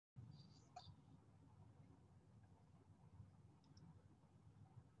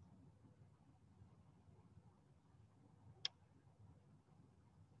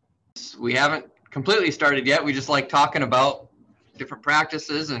We haven't completely started yet. We just like talking about different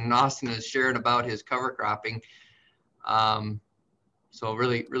practices, and Austin is sharing about his cover cropping. So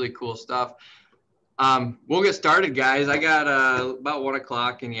really, really cool stuff. We'll get started, guys. I got about 1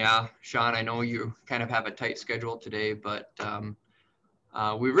 o'clock, and yeah, Shawn, I know you kind of have a tight schedule today, but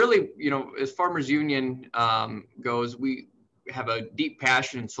we really, as Farmers Union goes, we have a deep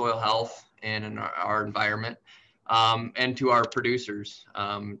passion in soil health and in our environment, and to our producers,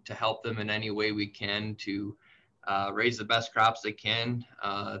 to help them in any way we can to raise the best crops they can,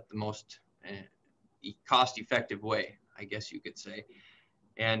 the most cost-effective way, I guess you could say.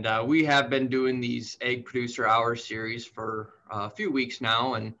 And we have been doing these Ag Producer Hour series for a few weeks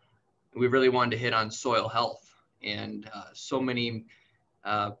now, and we really wanted to hit on soil health. And so many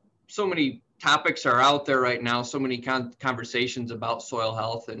topics are out there right now, so many conversations about soil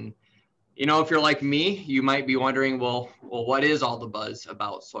health. And, if you're like me, you might be wondering, well, what is all the buzz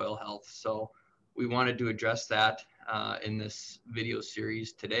about soil health? So we wanted to address that in this video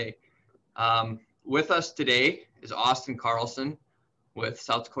series today. With us today is Austin Carlson with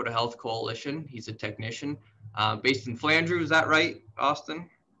South Dakota Health Coalition. He's a technician based in Flandreau. Is that right, Austin?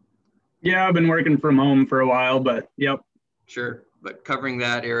 Yeah, I've been working from home for a while, but yep. Sure, but covering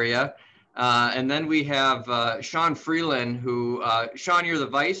that area. And then we have Shawn Freeland, who, Shawn, you're the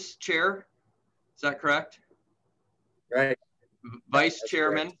vice chair. Is that correct? Right. Vice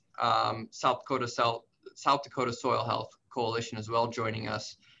chairman, South Dakota Soil Health Coalition as well, joining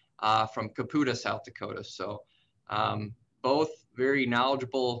us from Caputa, South Dakota. So both very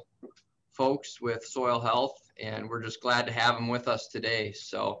knowledgeable folks with soil health, and we're just glad to have them with us today.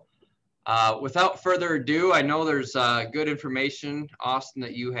 So without further ado, I know there's good information, Austin,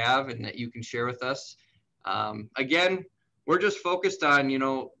 that you have and that you can share with us. Again, we're just focused on,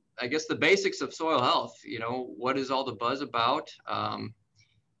 I guess the basics of soil health. What is all the buzz about,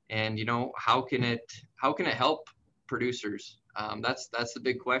 and how can it help producers? That's the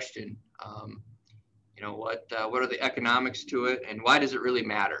big question. What are the economics to it, and why does it really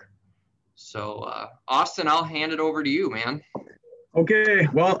matter? So Austin, I'll hand it over to you, man. Okay,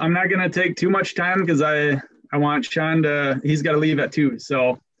 well, I'm not going to take too much time because I want Shawn he's got to leave at 2.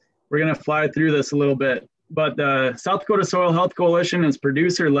 So we're going to fly through this a little bit. But the South Dakota Soil Health Coalition is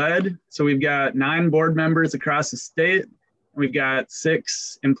producer-led. So we've got 9 board members across the state. We've got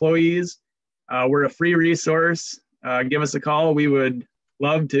 6 employees. We're a free resource. Give us a call. We would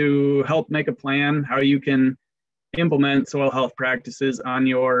love to help make a plan how you can implement soil health practices on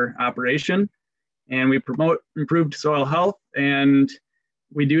your operation. And we promote improved soil health, and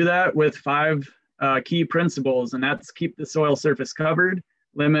we do that with 5 key principles, and that's keep the soil surface covered,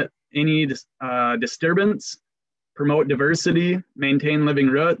 limit any disturbance, promote diversity, maintain living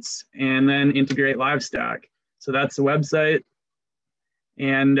roots, and then integrate livestock. So that's the website.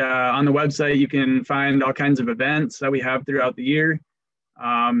 And on the website, you can find all kinds of events that we have throughout the year.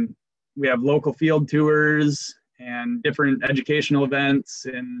 We have local field tours and different educational events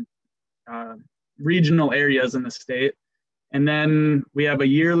in regional areas in the state. And then we have a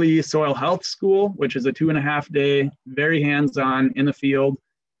yearly soil health school, which is a 2.5-day, very hands-on in the field.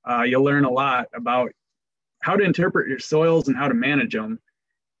 You'll learn a lot about how to interpret your soils and how to manage them.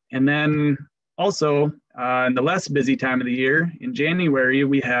 And then also in the less busy time of the year, in January,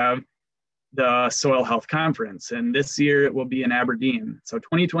 we have the Soil Health Conference. And this year it will be in Aberdeen. So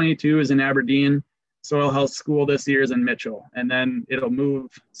 2022 is in Aberdeen. Soil Health School this year is in Mitchell. And then it'll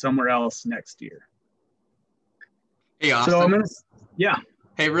move somewhere else next year. Hey, Austin. So yeah.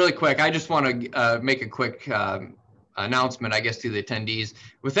 Hey, really quick, I just want to make a quick announcement, I guess, to the attendees.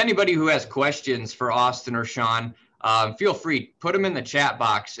 With anybody who has questions for Austin or Shawn, feel free, put them in the chat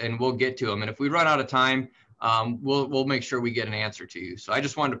box and we'll get to them. And if we run out of time, we'll make sure we get an answer to you. So I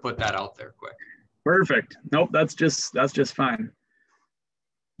just wanted to put that out there quick. Perfect. Nope, that's just fine.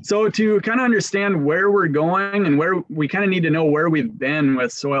 So to kind of understand where we're going and where we kind of need to know where we've been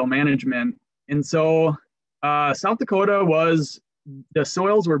with soil management. And so South Dakota the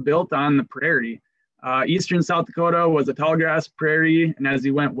soils were built on the prairie. Eastern South Dakota was a tall grass prairie. And as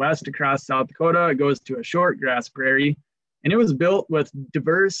you went west across South Dakota, it goes to a short grass prairie. And it was built with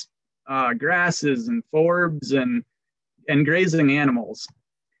diverse grasses and forbs and grazing animals.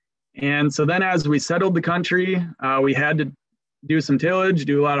 And so then as we settled the country, we had to do some tillage,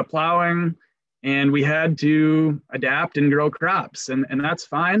 do a lot of plowing, and we had to adapt and grow crops. And that's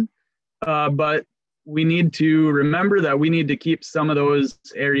fine. But we need to remember that we need to keep some of those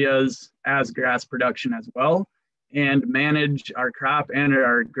areas as grass production as well and manage our crop and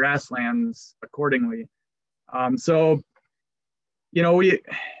our grasslands accordingly. So, we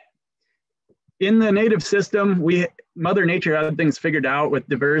in the native system, Mother Nature had things figured out with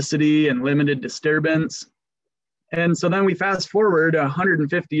diversity and limited disturbance. And so then we fast forward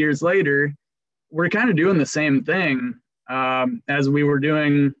 150 years later, we're kind of doing the same thing as we were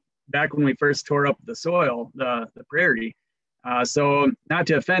doing back when we first tore up the soil, the prairie. So not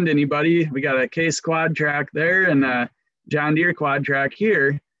to offend anybody, we got a Case quad track there and a John Deere quad track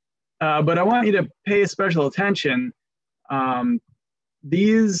here. But I want you to pay special attention.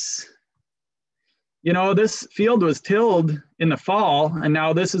 This field was tilled in the fall, and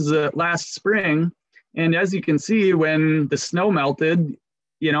now this is last spring. And as you can see, when the snow melted,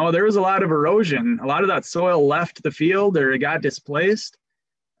 there was a lot of erosion. A lot of that soil left the field or it got displaced.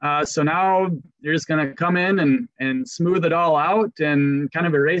 So now you're just going to come in and smooth it all out and kind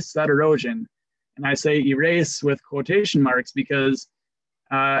of erase that erosion. And I say erase with quotation marks because,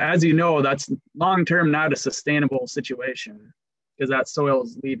 as you know, that's long-term not a sustainable situation because that soil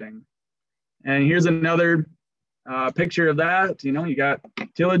is leaving. And here's another picture of that. You got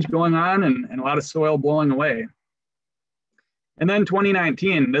tillage going on and a lot of soil blowing away. And then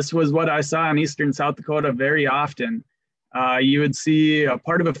 2019, this was what I saw in eastern South Dakota very often. You would see a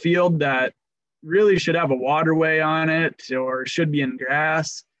part of a field that really should have a waterway on it or should be in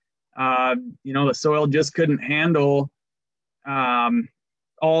grass. The soil just couldn't handle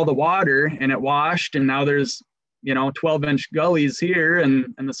all the water and it washed, and now there's 12-inch gullies here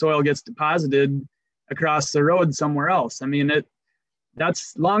and the soil gets deposited across the road somewhere else. I mean,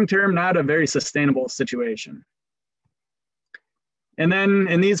 that's long-term not a very sustainable situation. And then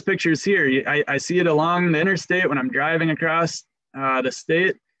in these pictures here, I see it along the interstate when I'm driving across the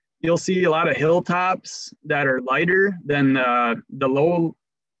state. You'll see a lot of hilltops that are lighter than the low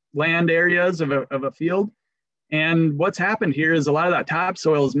land areas of a field. And what's happened here is a lot of that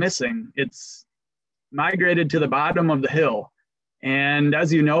topsoil is missing. It's migrated to the bottom of the hill. And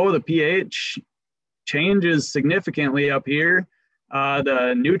as you know, the pH changes significantly up here.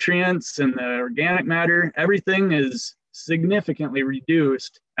 The nutrients and the organic matter, everything is significantly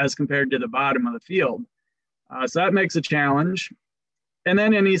reduced as compared to the bottom of the field. So that makes a challenge. And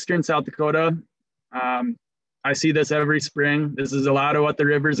then in eastern South Dakota, I see this every spring. This is a lot of what the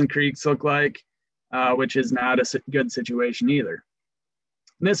rivers and creeks look like, which is not a good situation either.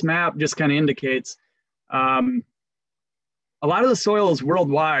 And this map just kind of indicates a lot of the soils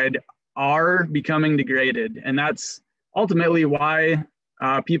worldwide are becoming degraded. And that's ultimately why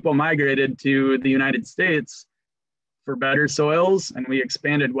people migrated to the United States for better soils, and we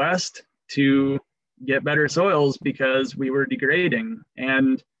expanded west to get better soils because we were degrading.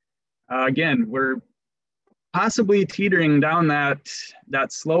 And again, we're possibly teetering down that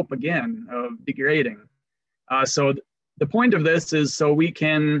slope again of degrading. So the point of this is so we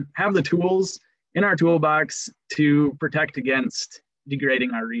can have the tools in our toolbox to protect against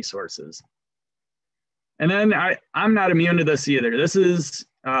degrading our resources. And then I'm not immune to this either. This is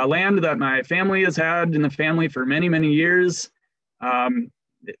land that my family has had in the family for many, many years.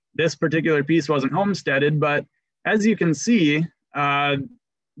 This particular piece wasn't homesteaded, but as you can see,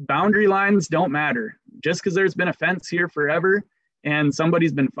 boundary lines don't matter. Just because there's been a fence here forever and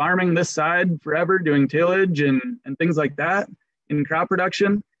somebody's been farming this side forever, doing tillage and things like that in crop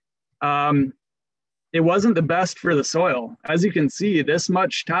production, it wasn't the best for the soil. As you can see, this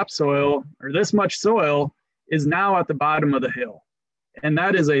much topsoil or this much soil is now at the bottom of the hill. And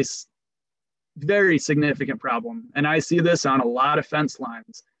that is a very significant problem. And I see this on a lot of fence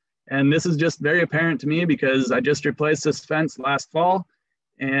lines. And this is just very apparent to me because I just replaced this fence last fall,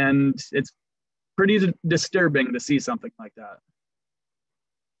 and it's pretty disturbing to see something like that.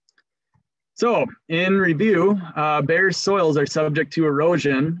 So in review, bare soils are subject to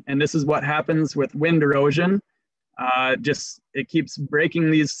erosion, and this is what happens with wind erosion. It keeps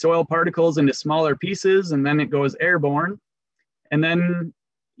breaking these soil particles into smaller pieces, and then it goes airborne. And then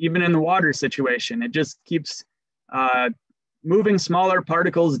even in the water situation, it just keeps moving smaller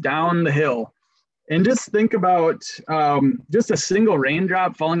particles down the hill. And just think about just a single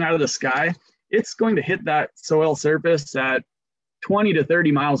raindrop falling out of the sky. It's going to hit that soil surface at 20 to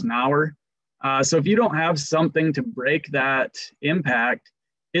 30 miles an hour. So if you don't have something to break that impact,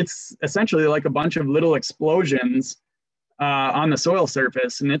 it's essentially like a bunch of little explosions on the soil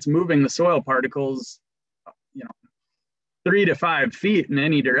surface, and it's moving the soil particles, 3 to 5 feet in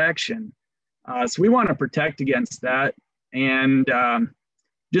any direction. So we want to protect against that and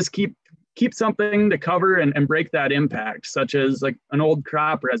just keep something to cover and break that impact, such as like an old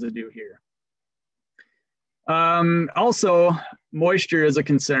crop residue here. Also, moisture is a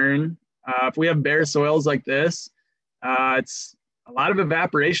concern. If we have bare soils like this, it's a lot of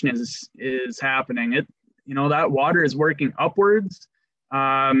evaporation is happening. That water is working upwards.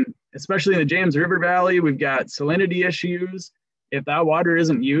 especially in the James River Valley, we've got salinity issues. If that water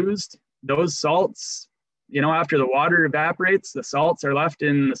isn't used, those salts, after the water evaporates, the salts are left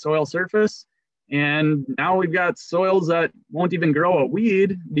in the soil surface. And now we've got soils that won't even grow a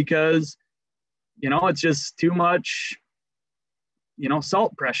weed because, it's just too much,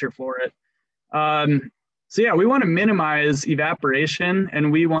 salt pressure for it. So yeah, we want to minimize evaporation,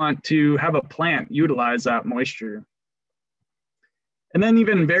 and we want to have a plant utilize that moisture. And then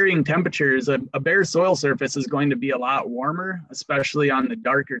even varying temperatures, a bare soil surface is going to be a lot warmer, especially on the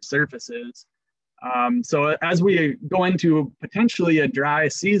darker surfaces. So as we go into potentially a dry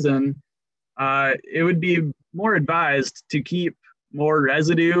season, it would be more advised to keep more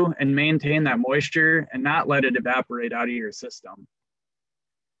residue and maintain that moisture and not let it evaporate out of your system.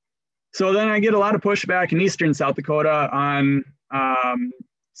 So then I get a lot of pushback in eastern South Dakota on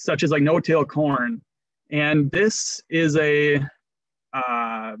such as like no-till corn. And this is a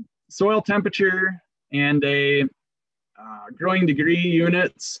soil temperature and a growing degree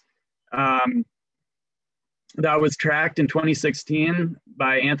units that was tracked in 2016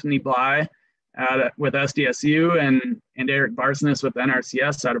 by Anthony Bly with SDSU and Eric Barsonis with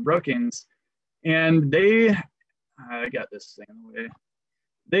NRCS out of Brookings. And they, I got this thing in the way.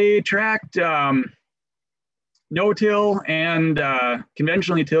 They tracked no-till and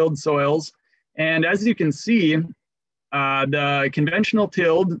conventionally tilled soils. And as you can see, the conventional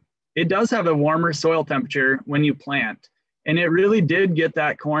tilled, it does have a warmer soil temperature when you plant. And it really did get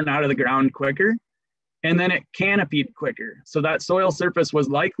that corn out of the ground quicker. And then it canopied quicker. So that soil surface was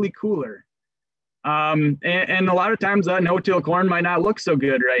likely cooler. And a lot of times that no-till corn might not look so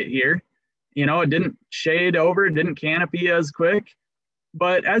good right here. It didn't shade over, it didn't canopy as quick.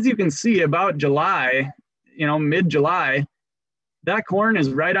 But as you can see, about July, mid-July, that corn is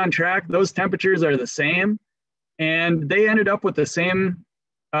right on track. Those temperatures are the same. And they ended up with the same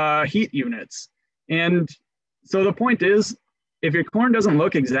heat units. And so the point is, if your corn doesn't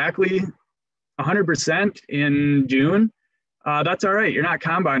look exactly 100% in June, that's all right. You're not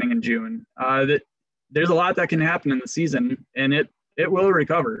combining in June. There's a lot that can happen in the season, and it will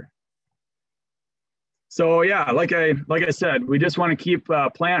recover. So yeah, like I said, we just want to keep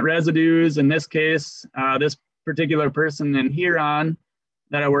plant residues. In this case, this particular person in Huron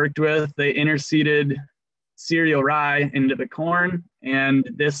that I worked with, they interseeded cereal rye into the corn, and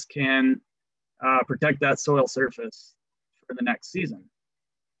this can protect that soil surface for the next season.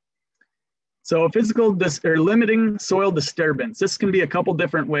 So limiting soil disturbance. This can be a couple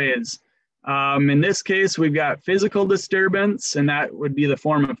different ways. In this case, we've got physical disturbance, and that would be the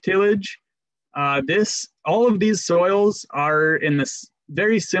form of tillage. All of these soils are in this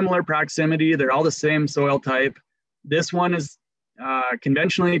very similar proximity. They're all the same soil type. This one is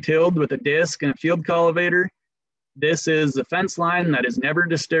conventionally tilled with a disc and a field cultivator. This is a fence line that is never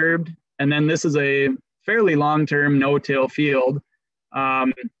disturbed. And then this is a fairly long-term no-till field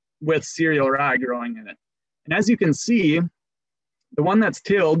with cereal rye growing in it. And as you can see, the one that's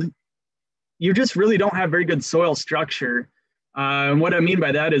tilled, you just really don't have very good soil structure. And what I mean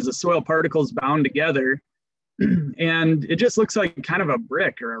by that is the soil particles bound together and it just looks like kind of a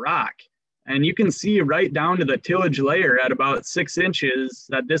brick or a rock. And you can see right down to the tillage layer at about 6 inches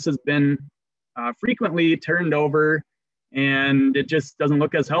that this has been frequently turned over, and it just doesn't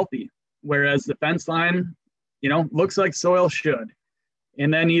look as healthy. Whereas the fence line, looks like soil should.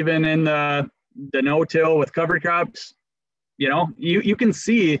 And then even in the no-till with cover crops, you can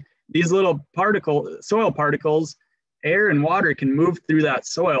see these little soil particles, air and water can move through that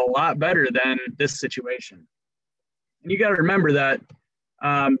soil a lot better than this situation. And you got to remember that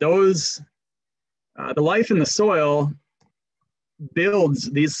the life in the soil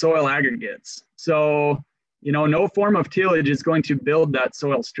builds these soil aggregates. So, no form of tillage is going to build that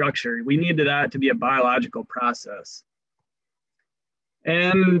soil structure. We need that to be a biological process.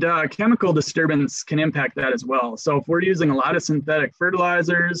 And chemical disturbance can impact that as well. So if we're using a lot of synthetic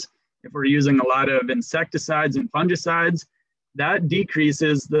fertilizers, if we're using a lot of insecticides and fungicides, that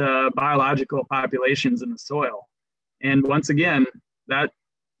decreases the biological populations in the soil. And once again, that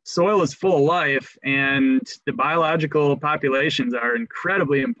soil is full of life, and the biological populations are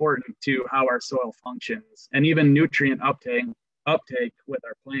incredibly important to how our soil functions, and even nutrient uptake with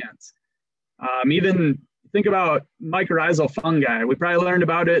our plants. Even think about mycorrhizal fungi. We probably learned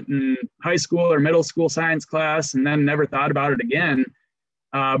about it in high school or middle school science class and then never thought about it again.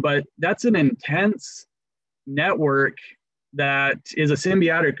 But that's an intense network that is a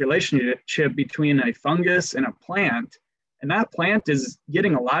symbiotic relationship between a fungus and a plant. And that plant is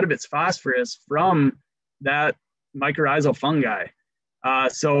getting a lot of its phosphorus from that mycorrhizal fungi.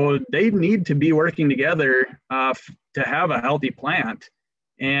 So they need to be working together to have a healthy plant.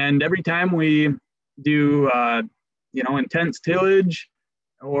 And every time we do, intense tillage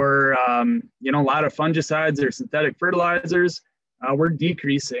or, a lot of fungicides or synthetic fertilizers, we're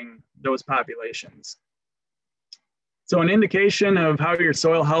decreasing those populations. So an indication of how your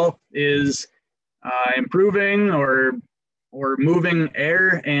soil health is improving or moving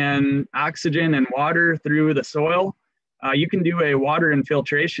air and oxygen and water through the soil, you can do a water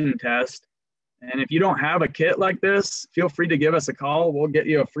infiltration test. And if you don't have a kit like this, feel free to give us a call. We'll get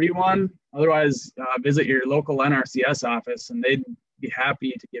you a free one. Otherwise, visit your local NRCS office and they'd be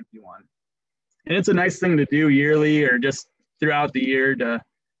happy to give you one. And it's a nice thing to do yearly or just throughout the year to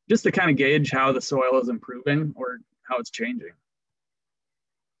kind of gauge how the soil is improving or how it's changing.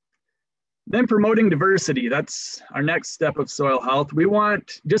 Then promoting diversity, that's our next step of soil health. We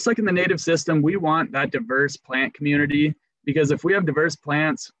want, just like in the native system, we want that diverse plant community, because if we have diverse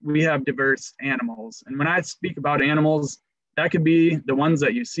plants, we have diverse animals. And when I speak about animals, that could be the ones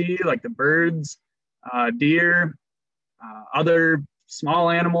that you see, like the birds, deer, other small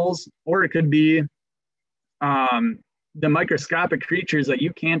animals, or it could be the microscopic creatures that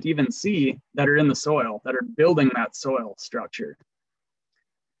you can't even see that are in the soil, that are building that soil structure.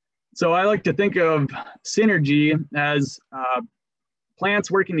 So I like to think of synergy as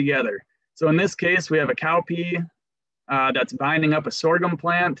plants working together. So in this case, we have a cowpea that's binding up a sorghum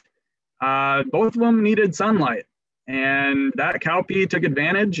plant. Both of them needed sunlight, and that cowpea took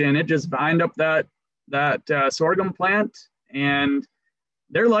advantage and it just bind up that sorghum plant. And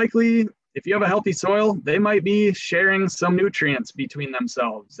they're likely, if you have a healthy soil, they might be sharing some nutrients between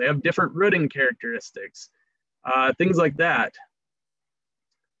themselves. They have different rooting characteristics, things like that.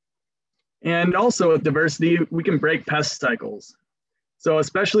 And also with diversity, we can break pest cycles. So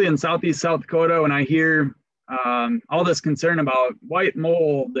especially in Southeast South Dakota, when I hear all this concern about white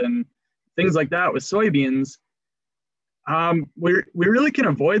mold and things like that with soybeans, we really can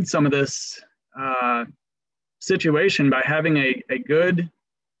avoid some of this situation by having a good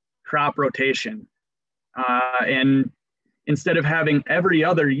crop rotation. And instead of having every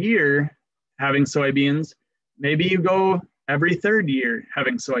other year having soybeans, maybe you go every third year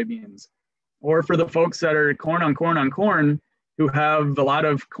having soybeans. Or for the folks that are corn on corn on corn who have a lot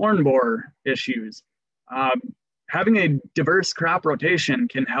of corn borer issues, having a diverse crop rotation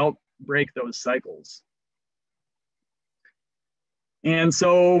can help break those cycles. And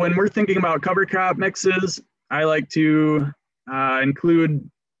so when we're thinking about cover crop mixes, I like to include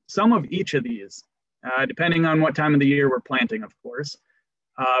some of each of these, depending on what time of the year we're planting, of course.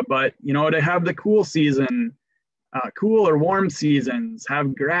 But, to have the cool season, cool or warm seasons,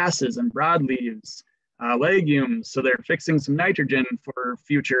 have grasses and broadleaves, legumes, so they're fixing some nitrogen for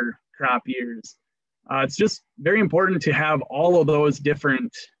future crop years. It's just very important to have all of those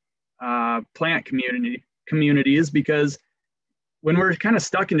different plant communities, because when we're kind of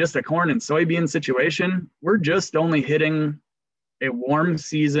stuck in just a corn and soybean situation, we're just only hitting a warm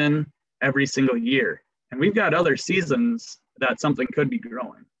season every single year. And we've got other seasons that something could be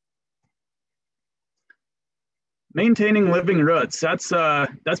growing. Maintaining living roots, that's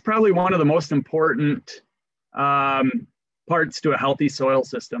probably one of the most important parts to a healthy soil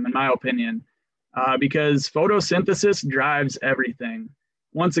system, in my opinion, because photosynthesis drives everything.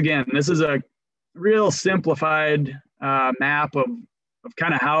 Once again, this is a real simplified map of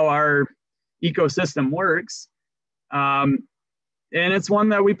kind of how our ecosystem works. And it's one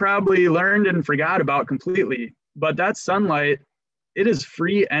that we probably learned and forgot about completely, but that sunlight, it is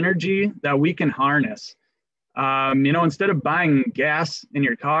free energy that we can harness. Instead of buying gas in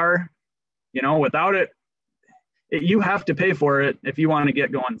your car, without it, you have to pay for it if you want to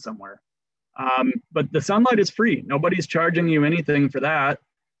get going somewhere. But the sunlight is free. Nobody's charging you anything for that.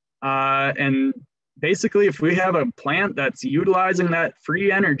 And basically, if we have a plant that's utilizing that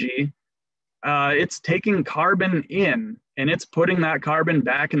free energy, it's taking carbon in and it's putting that carbon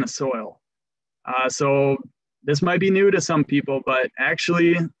back in the soil. So this might be new to some people, but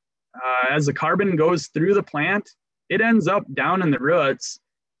actually, as the carbon goes through the plant, it ends up down in the roots,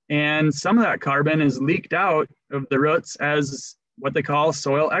 and some of that carbon is leaked out of the roots as what they call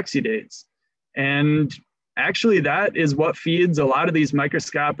soil exudates. And actually, that is what feeds a lot of these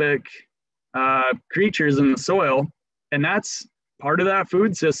microscopic creatures in the soil, and that's part of that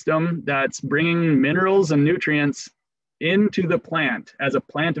food system that's bringing minerals and nutrients into the plant as a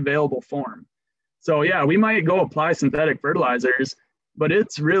plant available form. So yeah, we might go apply synthetic fertilizers, but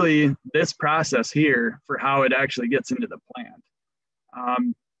it's really this process here for how it actually gets into the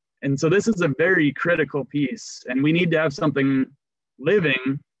plant. And so this is a very critical piece, and we need to have something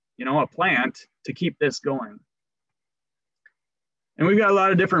living, a plant, to keep this going. And we've got a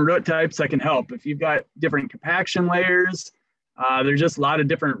lot of different root types that can help. If you've got different compaction layers, There's just a lot of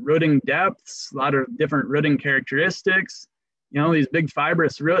different rooting depths, a lot of different rooting characteristics. You know, these big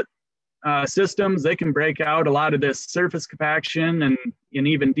fibrous root systems, they can break out a lot of this surface compaction and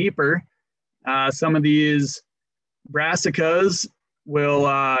even deeper. Some of these brassicas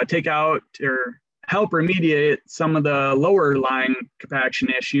will take out or help remediate some of the lower lying compaction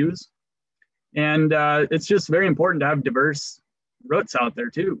issues. And it's just very important to have diverse roots out there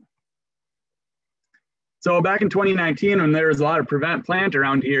too. So back in 2019, when there was a lot of prevent plant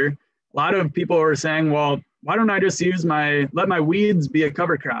around here, a lot of people were saying, well, why don't I just let my weeds be a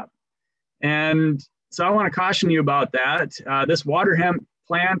cover crop? And so I want to caution you about that. This water hemp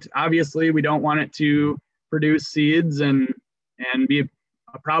plant, obviously we don't want it to produce seeds and be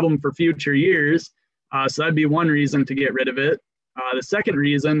a problem for future years. So that'd be one reason to get rid of it. The second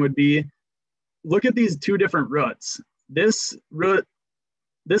reason would be, look at these two different roots. This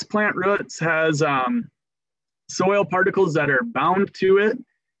plant roots has soil particles that are bound to it.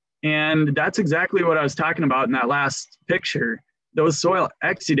 And that's exactly what I was talking about in that last picture. Those soil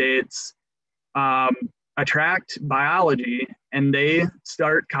exudates attract biology, and they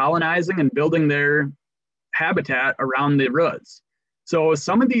start colonizing and building their habitat around the roots. So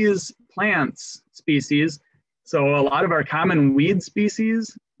some of these plants species, so a lot of our common weed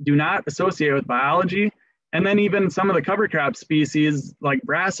species do not associate with biology. And then even some of the cover crop species like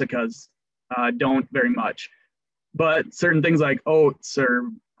brassicas don't very much. But certain things like oats or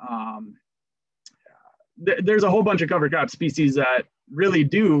there's a whole bunch of cover crop species that really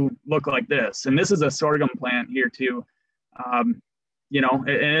do look like this. And this is a sorghum plant here too. You know,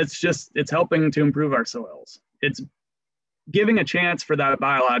 and it's helping to improve our soils. It's giving a chance for that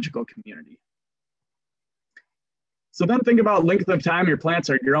biological community. So then think about length of time your plants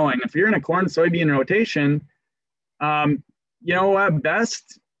are growing. If you're in a corn soybean rotation, you know, at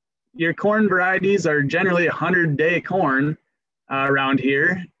best, your corn varieties are generally 100-day corn around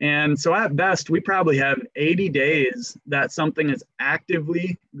here. And so at best, we probably have 80 days that something is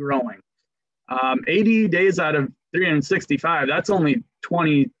actively growing. 80 days out of 365, that's only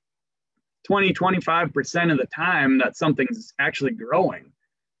 25% of the time that something's actually growing.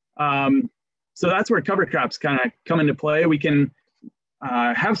 So that's where cover crops kind of come into play. We can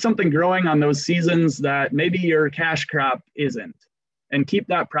have something growing on those seasons that maybe your cash crop isn't, and keep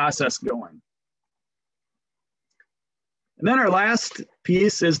that process going. And then our last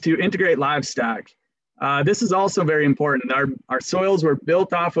piece is to integrate livestock. This is also very important. Our soils were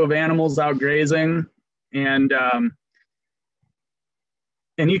built off of animals out grazing, and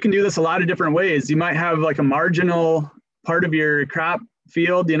you can do this a lot of different ways. You might have like a marginal part of your crop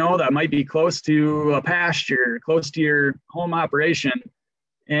field, you know, that might be close to a pasture, close to your home operation.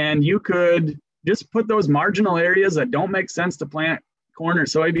 And you could just put those marginal areas that don't make sense to plant corn or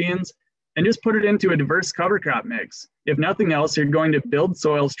soybeans and just put it into a diverse cover crop mix. If nothing else, you're going to build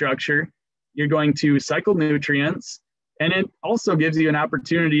soil structure, you're going to cycle nutrients, and it also gives you an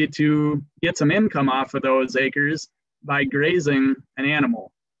opportunity to get some income off of those acres by grazing an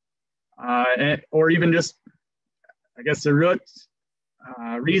animal. Or even just, I guess the root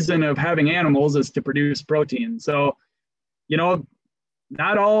reason of having animals is to produce protein. So, you know,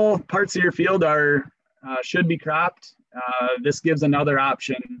 not all parts of your field should be cropped. This gives another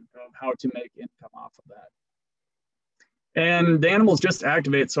option of how to make income off of that. And the animals just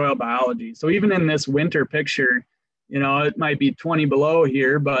activate soil biology. So even in this winter picture, you know, it might be 20 below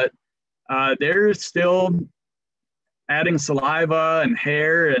here, but they're still adding saliva and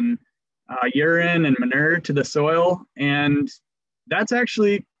hair and urine and manure to the soil. And that's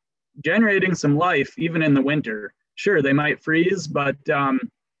actually generating some life even in the winter. Sure, they might freeze, but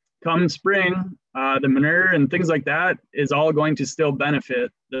come spring, the manure and things like that is all going to still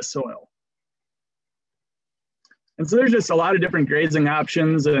benefit the soil. And so there's just a lot of different grazing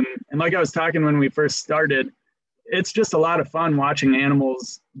options. And like I was talking when we first started, it's just a lot of fun watching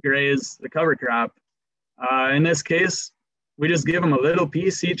animals graze the cover crop. In this case, we just give them a little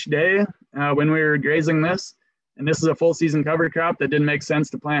piece each day when we were grazing this. And this is a full season cover crop that didn't make sense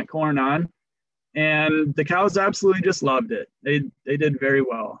to plant corn on. And the cows absolutely just loved it. They did very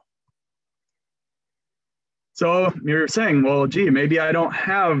well. So you're saying, well, gee, maybe I don't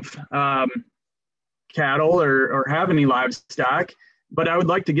have cattle or have any livestock, but I would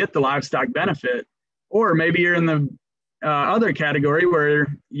like to get the livestock benefit. Or maybe you're in the other category where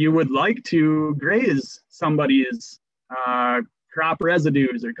you would like to graze somebody's crop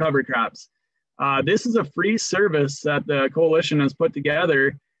residues or cover crops. This is a free service that the coalition has put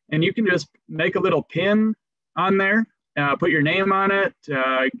together, and you can just make a little pin on there, put your name on it,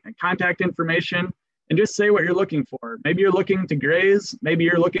 contact information, and just say what you're looking for. Maybe you're looking to graze. Maybe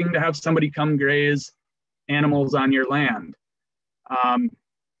you're looking to have somebody come graze animals on your land.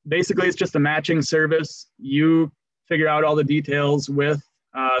 Basically, it's just a matching service. You figure out all the details with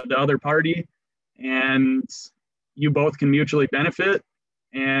the other party, and you both can mutually benefit.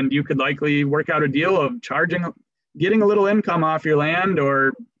 And you could likely work out a deal of getting a little income off your land,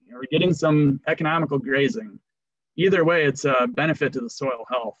 or getting some economical grazing. Either way, it's a benefit to the soil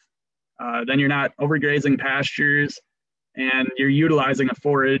health. Then you're not overgrazing pastures, and you're utilizing a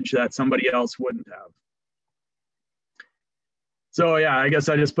forage that somebody else wouldn't have. So yeah, I guess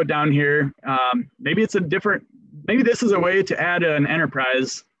I just put down here, maybe this is a way to add an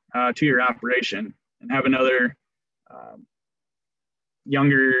enterprise to your operation and have another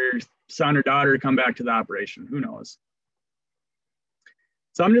younger son or daughter come back to the operation. Who knows?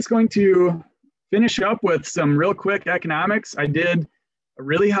 So I'm just going to finish up with some real quick economics. I did a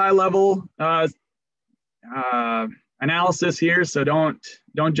really high level analysis here, so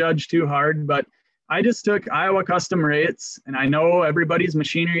don't judge too hard, but I just took Iowa custom rates, and I know everybody's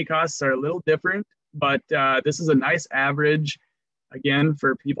machinery costs are a little different, but this is a nice average, again,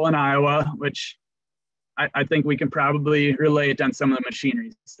 for people in Iowa, which I think we can probably relate on some of the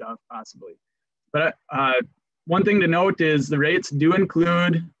machinery stuff, possibly. But one thing to note is the rates do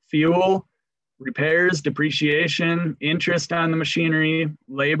include fuel, repairs, depreciation, interest on the machinery,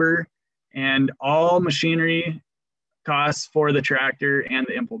 labor, and all machinery costs for the tractor and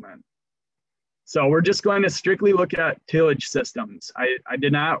the implement. So we're just going to strictly look at tillage systems. I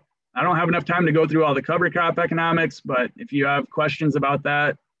don't have enough time to go through all the cover crop economics, but if you have questions about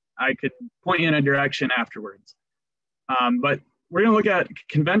that, I could point you in a direction afterwards. But we're going to look at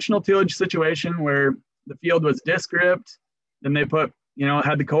conventional tillage situation where the field was disc ripped, then they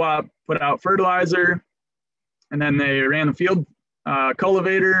had the co-op put out fertilizer, and then they ran the field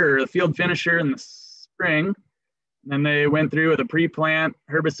cultivator or the field finisher in the spring. And then they went through with a pre-plant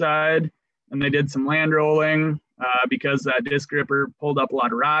herbicide, and they did some land rolling because that disc ripper pulled up a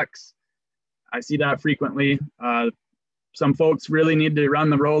lot of rocks. I see that frequently. Some folks really need to run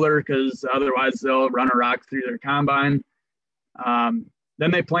the roller because otherwise they'll run a rock through their combine. Then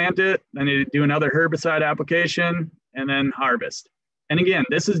they plant it, then they do another herbicide application, and then harvest. And again,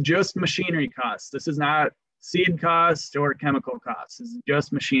 this is just machinery costs. This is not seed costs or chemical costs. This is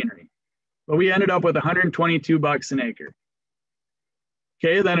just machinery. But we ended up with $122 an acre.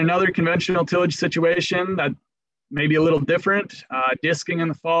 Okay, then another conventional tillage situation that may be a little different, disking in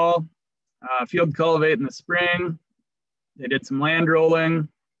the fall, field cultivate in the spring. They did some land rolling,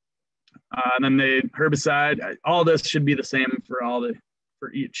 and then they herbicide. All this should be the same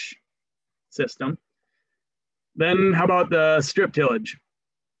for each system. Then how about the strip tillage?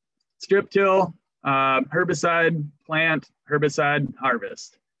 Strip till, herbicide, plant, herbicide,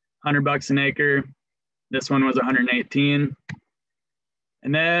 harvest. $100 an acre. This one was 118.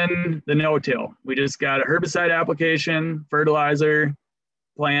 And then the no-till. We just got a herbicide application, fertilizer,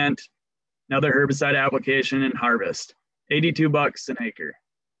 plant, another herbicide application, and harvest. $82 an acre.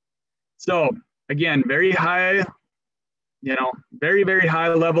 So again, very high, very, very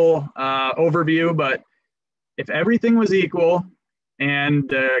high level overview, but if everything was equal and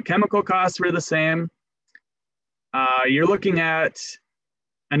the chemical costs were the same, you're looking at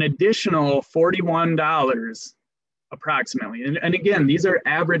an additional $41 approximately. And again, these are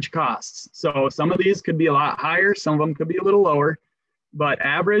average costs. So some of these could be a lot higher, some of them could be a little lower, but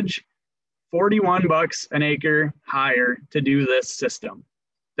average $41 an acre higher to do this system.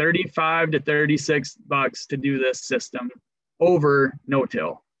 $35 to $36 to do this system over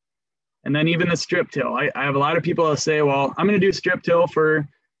no-till. And then even the strip till. I have a lot of people that say, well, I'm going to do strip till for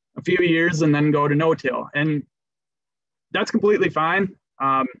a few years and then go to no-till. And that's completely fine.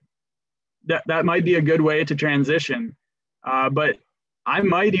 That might be a good way to transition. But I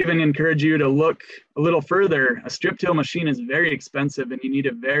might even encourage you to look a little further. A strip till machine is very expensive and you need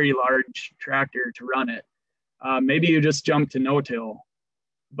a very large tractor to run it. Maybe you just jump to no-till.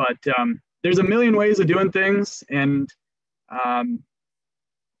 But there's a million ways of doing things. And,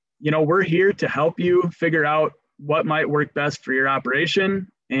 we're here to help you figure out what might work best for your operation.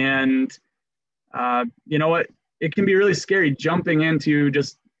 And you know what? It can be really scary jumping into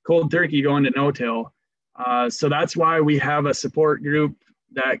just cold turkey going to no-till. So that's why we have a support group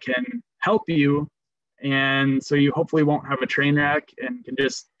that can help you. And so you hopefully won't have a train wreck and can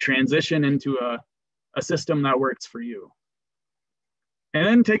just transition into a system that works for you. And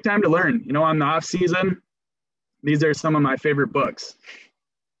then take time to learn. On the off season, these are some of my favorite books,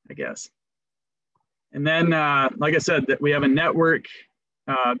 I guess. And then, like I said, that we have a network,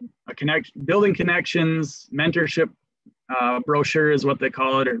 building connections, mentorship brochure is what they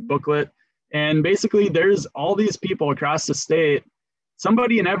call it, or booklet. And basically there's all these people across the state,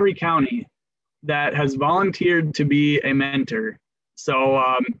 somebody in every county that has volunteered to be a mentor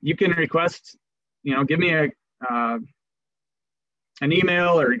So you can request, give me an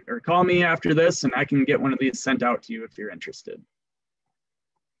email or call me after this, and I can get one of these sent out to you if you're interested.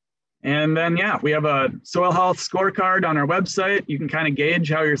 And then, yeah, we have a soil health scorecard on our website. You can kind of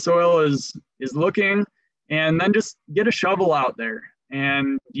gauge how your soil is looking, and then just get a shovel out there,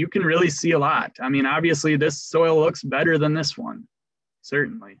 and you can really see a lot. I mean, obviously, this soil looks better than this one,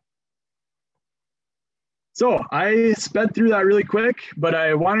 certainly. So I sped through that really quick, but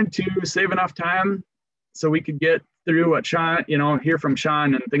I wanted to save enough time so we could get through what Shawn, hear from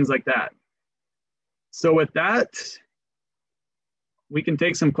Shawn and things like that. So with that, we can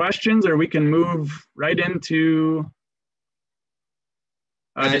take some questions, or we can move right into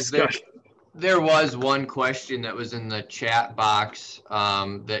a discussion. There was one question that was in the chat box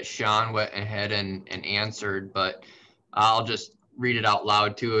that Shawn went ahead and answered, but I'll just read it out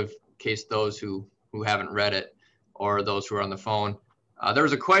loud too, in case those who haven't read it or those who are on the phone. There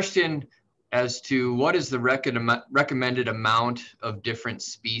was a question as to what is the recommended amount of different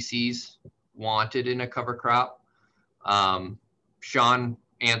species wanted in a cover crop. Shawn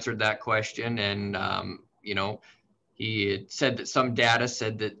answered that question, and he had said that some data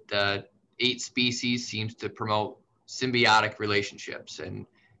said that 8 species seems to promote symbiotic relationships. And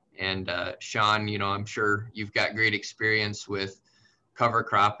Shawn, I'm sure you've got great experience with cover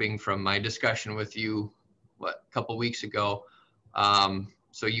cropping from my discussion with you, a couple weeks ago.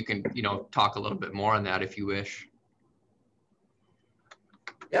 So you can, talk a little bit more on that if you wish.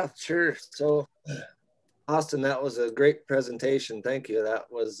 Yeah, sure. So Austin, that was a great presentation. Thank you. That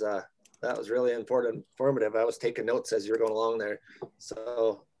was really informative. I was taking notes as you were going along there.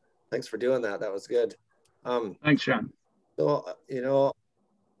 So thanks for doing that. That was good. Thanks, Shawn. So,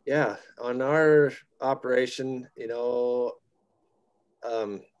 yeah, on our operation,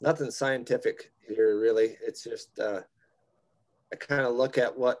 nothing scientific here, really. It's just, I kind of look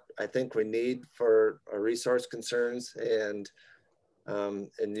at what I think we need for our resource concerns, and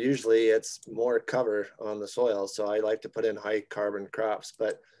usually it's more cover on the soil. So I like to put in high carbon crops,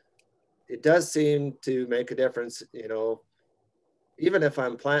 but it does seem to make a difference, even if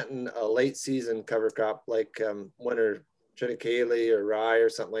I'm planting a late season cover crop, like winter triticale or rye or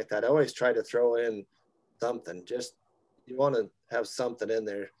something like that. I always try to throw in something. Just, you want to have something in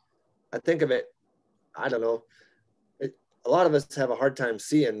there. I think of it, I don't know, a lot of us have a hard time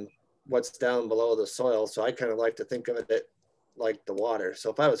seeing what's down below the soil. So I kind of like to think of it like the water.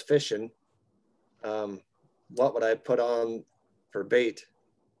 So if I was fishing, what would I put on for bait?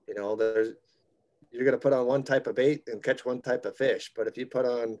 You're going to put on one type of bait and catch one type of fish. But if you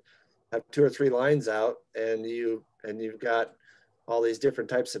have 2 or 3 lines out and you've got all these different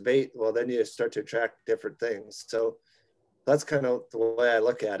types of bait, well, then you start to attract different things. So that's kind of the way I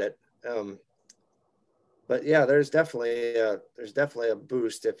look at it. But yeah, there's definitely a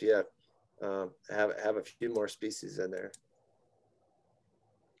boost if you have a few more species in there.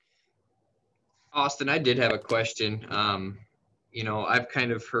 Austin, I did have a question. I've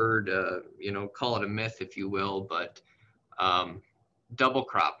kind of heard, call it a myth, if you will, but double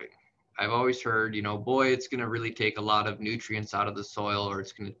cropping. I've always heard, boy, it's going to really take a lot of nutrients out of the soil, or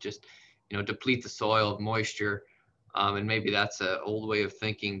it's going to just, deplete the soil of moisture. And maybe that's an old way of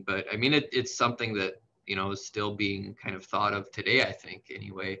thinking, but I mean, it's something that, is still being kind of thought of today, I think,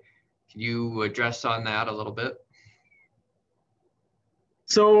 anyway. Can you address on that a little bit?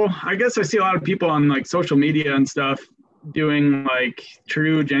 So I guess I see a lot of people on like social media and stuff doing like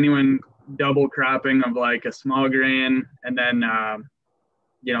true, genuine double cropping of like a small grain and then,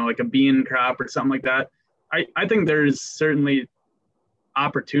 like a bean crop or something like that. I think there's certainly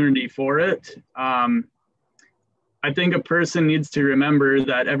opportunity for it. I think a person needs to remember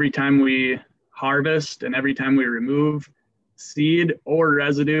that every time we harvest and every time we remove seed or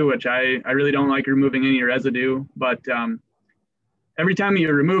residue, which I really don't like removing any residue, but every time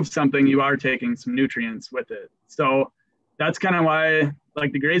you remove something, you are taking some nutrients with it. So that's kind of why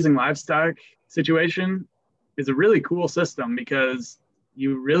like the grazing livestock situation is a really cool system, because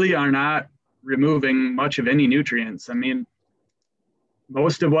you really are not removing much of any nutrients. I mean,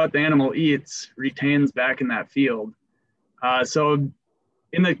 most of what the animal eats retains back in that field. So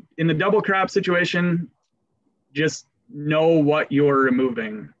in the double crop situation, just know what you're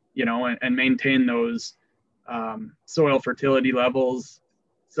removing, and maintain those soil fertility levels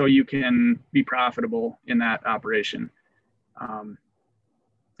so you can be profitable in that operation.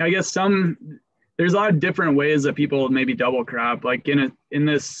 I guess there's a lot of different ways that people maybe double crop. Like in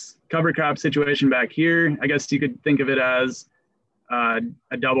this cover crop situation back here, I guess you could think of it as a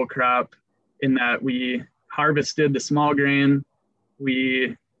double crop in that we harvested the small grain,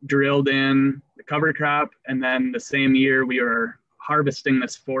 we drilled in the cover crop, and then the same year we were harvesting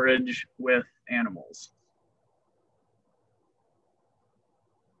this forage with animals.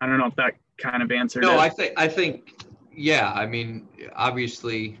 I don't know if that kind of answered No, it. I think, yeah, I mean,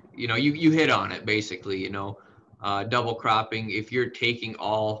 obviously, you know, you hit on it basically, you know, double cropping, if you're taking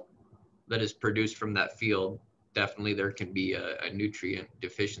all that is produced from that field, definitely there can be a nutrient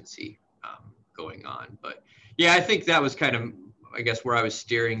deficiency going on. But yeah, I think that was kind of, I guess, where I was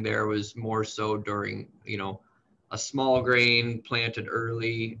steering there was more so during, you know, a small grain planted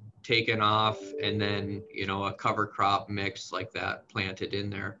early, taken off, and then, you know, a cover crop mix like that planted in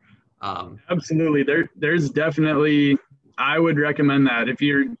there. Absolutely. There's definitely, I would recommend that. If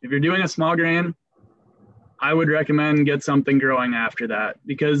you're doing a small grain, I would recommend get something growing after that,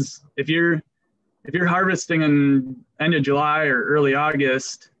 because if you're harvesting in end of July or early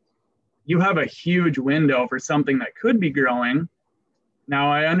August, you have a huge window for something that could be growing.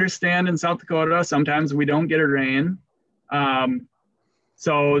 Now, I understand in South Dakota, sometimes we don't get a rain.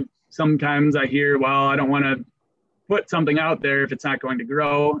 So sometimes I hear, well, I don't want to put something out there if it's not going to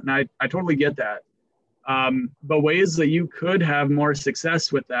grow. And I totally get that. But ways that you could have more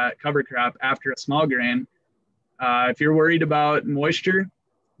success with that cover crop after a small grain, if you're worried about moisture,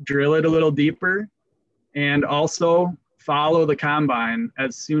 drill it a little deeper, and also follow the combine.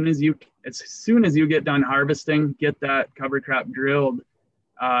 As soon as you get done harvesting, get that cover crop drilled.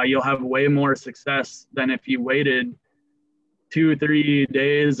 You'll have way more success than if you waited 2-3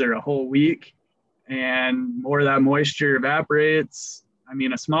 days or a whole week and more of that moisture evaporates. I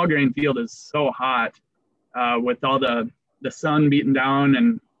mean, a small grain field is so hot with all the sun beating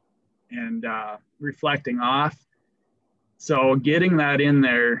down and reflecting off. So getting that in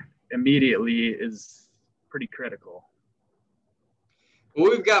there immediately is pretty critical.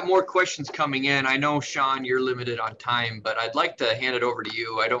 Well, we've got more questions coming in. I know, Shawn, you're limited on time, but I'd like to hand it over to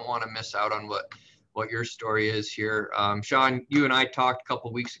you. I don't want to miss out on what your story is here. Shawn, you and I talked a couple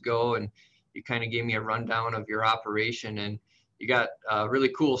of weeks ago, and you kind of gave me a rundown of your operation, and you got a really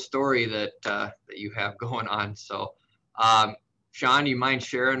cool story that you have going on. So, Shawn, you mind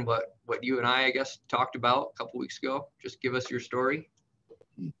sharing what you and I guess, talked about a couple of weeks ago? Just give us your story.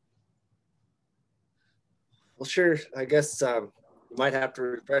 Well, sure. I guess you might have to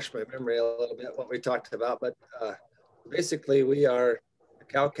refresh my memory a little bit what we talked about, but basically we are a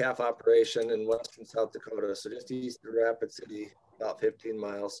cow-calf operation in western South Dakota, so just east of Rapid City, about 15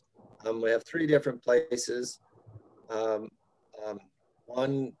 miles. We have 3 different places.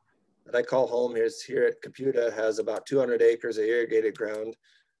 One that I call home here at Caputa has about 200 acres of irrigated ground,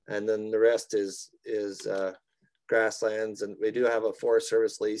 and then the rest is grasslands, and we do have a Forest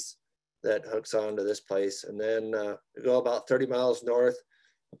Service lease that hooks onto this place. And then we go about 30 miles north,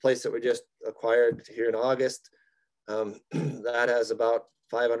 a place that we just acquired here in August. That has about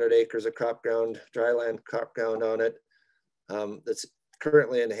 500 acres of crop ground, dryland crop ground on it. That's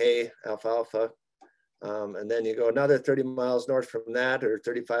currently in hay, alfalfa. And then you go another 30 miles north from that, or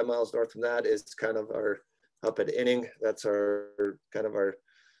 35 miles north from that is kind of our, up at Inning. That's our kind of our,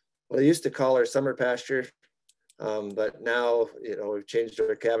 what I used to call our summer pasture. But now, you know, we've changed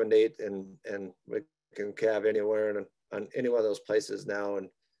our calving date, and we can calve anywhere on any one of those places now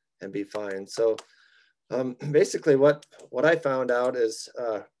and be fine. So basically what I found out is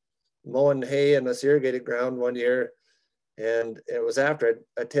mowing hay in this irrigated ground one year, and it was after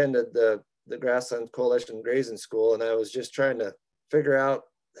I attended the Grassland Coalition Grazing School, and I was just trying to figure out,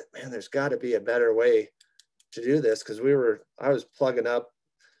 man, there's got to be a better way to do this, because I was plugging up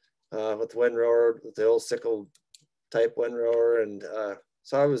with windrower, with the old sickle type windrower, and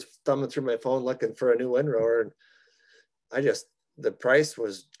so I was thumbing through my phone looking for a new windrower, and the price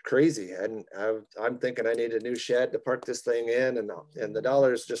was crazy, and I'm thinking I need a new shed to park this thing in, and the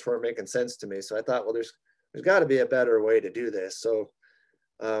dollars just weren't making sense to me. So I thought, well, there's got to be a better way to do this. So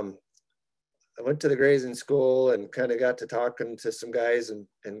I went to the grazing school and kind of got to talking to some guys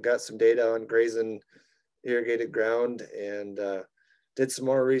and got some data on grazing irrigated ground, and did some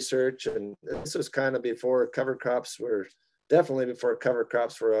more research. And this was kind of before cover crops were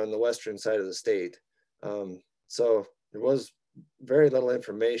on the western side of the state. So there was very little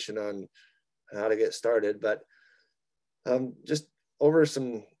information on how to get started, but just over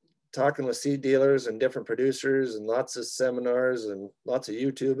some talking with seed dealers and different producers and lots of seminars and lots of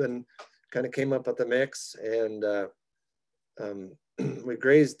YouTube, and kind of came up with a mix. And we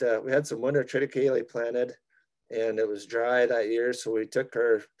grazed, we had some winter triticale planted, and it was dry that year. So we took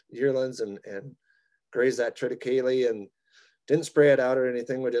our yearlings and grazed that triticale and didn't spray it out or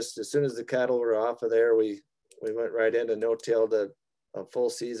anything. We just, as soon as the cattle were off of there, we went right into no-tilled a full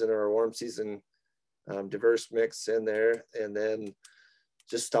season or a warm season diverse mix in there, and then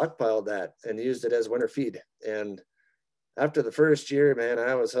just stockpiled that and used it as winter feed. And after the first year, man,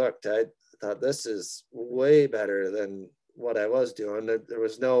 I was hooked. I thought this is way better than what I was doing. There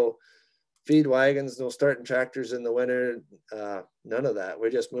was no feed wagons, no starting tractors in the winter, none of that. We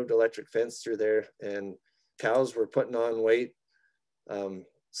just moved electric fence through there, and cows were putting on weight.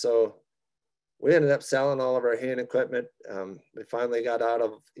 So we ended up selling all of our haying equipment. We finally got out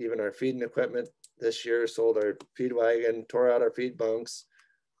of even our feeding equipment this year, sold our feed wagon, tore out our feed bunks.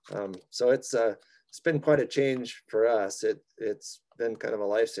 So it's been quite a change for us. It's been kind of a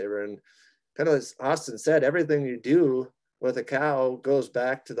lifesaver. And kind of as Austin said, everything you do with a cow goes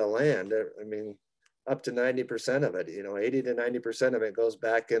back to the land. I mean, up to 90% of it, 80 to 90% of it goes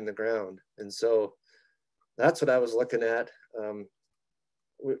back in the ground. And so that's what I was looking at.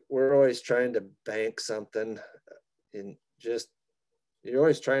 We're always trying to bank something, and you're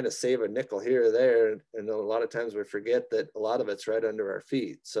always trying to save a nickel here or there. And a lot of times we forget that a lot of it's right under our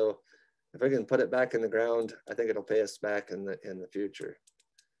feet. So if I can put it back in the ground, I think it'll pay us back in the future.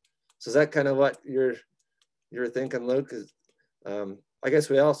 So is that kind of what you're thinking, Luke? I guess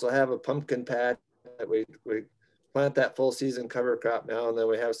we also have a pumpkin patch that we plant that full season cover crop now, and then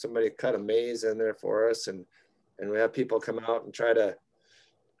we have somebody cut a maize in there for us, and we have people come out and try to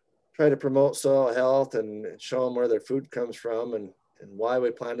promote soil health and show them where their food comes from, and why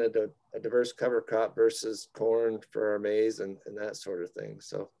we planted a diverse cover crop versus corn for our maize and that sort of thing.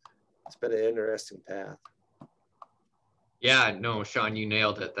 So it's been an interesting path. Yeah, no, Shawn, you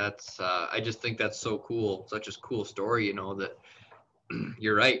nailed it. That's I just think that's so cool. Such a cool story, that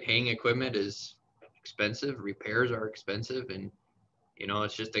you're right. Haying equipment is expensive. Repairs are expensive. And,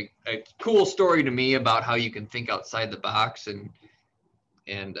 it's just a cool story to me about how you can think outside the box and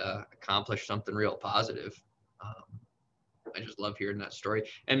accomplish something real positive. I just love hearing that story.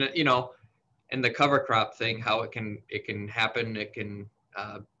 And, and the cover crop thing, how it can happen. It can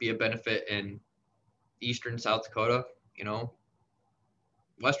be a benefit in eastern South Dakota,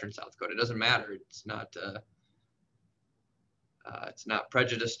 western South Dakota. It doesn't matter. It's not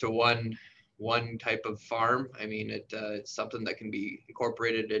prejudiced to one type of farm. I mean, it's something that can be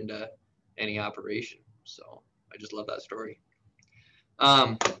incorporated into any operation. So I just love that story.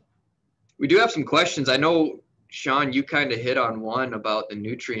 We do have some questions. I know, Shawn, you kind of hit on one about the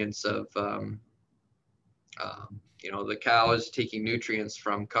nutrients of, the cows taking nutrients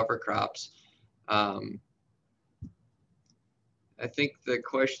from cover crops. I think the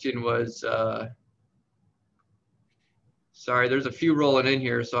question was, sorry, there's a few rolling in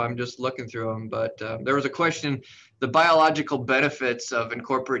here, so I'm just looking through them. But there was a question, the biological benefits of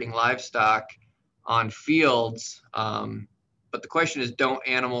incorporating livestock on fields. But the question is, don't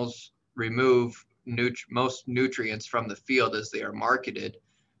animals remove most nutrients from the field as they are marketed?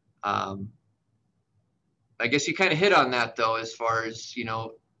 I guess you kind of hit on that, though, as far as,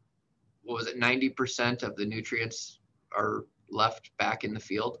 what was it, 90% of the nutrients are left back in the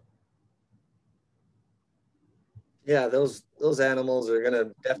field? Yeah, those animals are going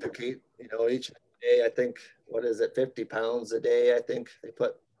to defecate, each day. I think, what is it, 50 pounds a day, I think they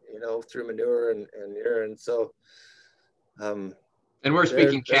put, through manure and urine. So, and we're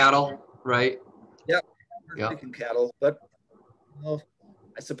speaking cattle, right? Yeah, we're speaking cattle, but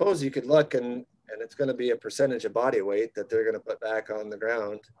I suppose you could look and it's going to be a percentage of body weight that they're going to put back on the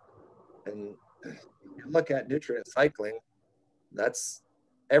ground. And you look at nutrient cycling, that's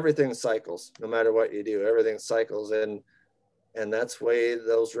everything cycles. No matter what you do, everything cycles, and that's the way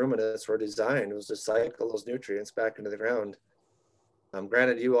those ruminants were designed, was to cycle those nutrients back into the ground.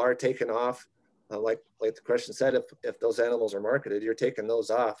 Granted, you are taking off, like the question said, if those animals are marketed, you're taking those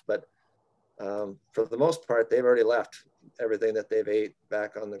off, but for the most part, they've already left everything that they've ate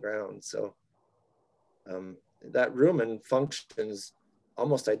back on the ground. So that rumen functions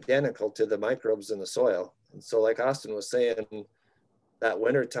almost identical to the microbes in the soil. And so, like Austin was saying, that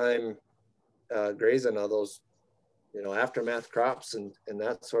wintertime grazing of those, aftermath crops and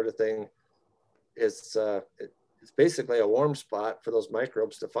that sort of thing, it's basically a warm spot for those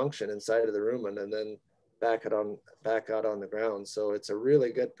microbes to function inside of the rumen and then back out on the ground. So it's a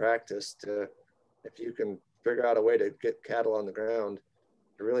really good practice if you can figure out a way to get cattle on the ground,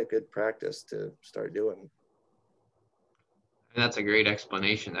 a really good practice to start doing. And that's a great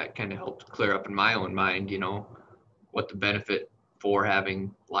explanation. That kind of helped clear up in my own mind, what the benefit for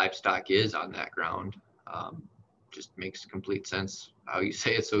having livestock is on that ground. Just makes complete sense how you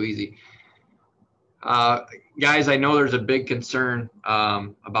say it so easy. Guys, I know there's a big concern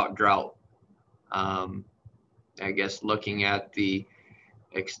about drought. I guess looking at the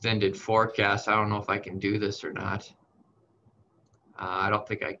extended forecast, I don't know if I can do this or not. I don't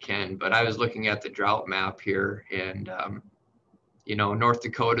think I can, but I was looking at the drought map here, and North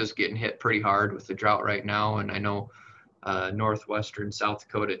Dakota's getting hit pretty hard with the drought right now, and I know northwestern South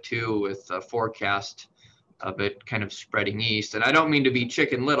Dakota too, with a forecast of it kind of spreading east. And I don't mean to be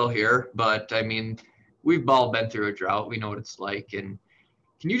Chicken Little here, but I mean, we've all been through a drought. We know what it's like. And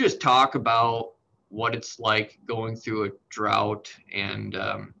can you just talk about what it's like going through a drought and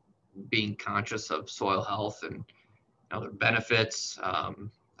being conscious of soil health and other benefits?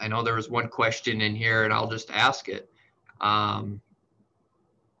 I know there was one question in here, and I'll just ask it.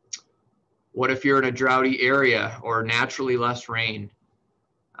 What if you're in a droughty area or naturally less rain?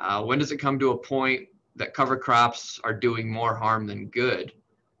 When does it come to a point that cover crops are doing more harm than good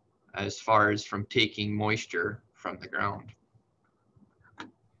as far as from taking moisture from the ground?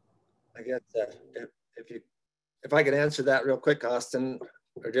 I guess if I could answer that real quick, Austin,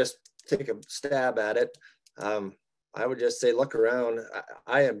 or just take a stab at it, I would just say look around.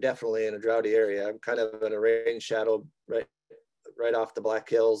 I am definitely in a droughty area. I'm kind of in a rain shadow right off the Black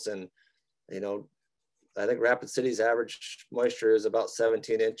Hills, and I think Rapid City's average moisture is about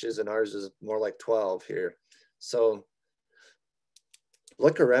 17 inches and ours is more like 12 here. So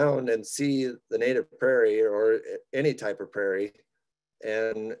look around and see the native prairie or any type of prairie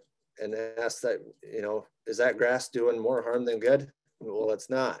and ask that, is that grass doing more harm than good? Well, it's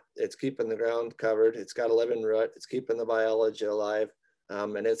not. It's keeping the ground covered. It's got a living root. It's keeping the biology alive,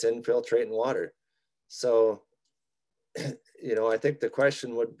 and it's infiltrating water. So, I think the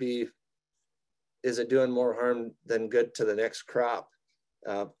question would be, is it doing more harm than good to the next crop?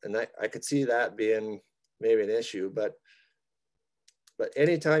 And I could see that being maybe an issue, but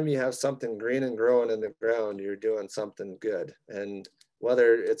anytime you have something green and growing in the ground, you're doing something good. And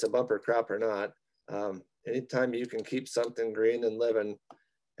whether it's a bumper crop or not, anytime you can keep something green and living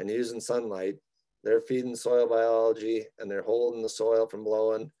and using sunlight, they're feeding soil biology and they're holding the soil from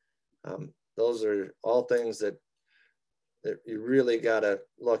blowing. Those are all things that you really got to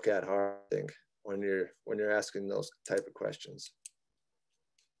look at hard, I think, when you're asking those type of questions.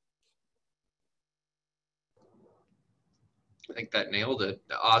 I think that nailed it.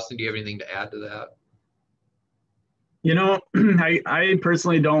 Austin, do you have anything to add to that? I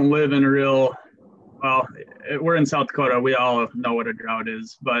personally don't live in we're in South Dakota. We all know what a drought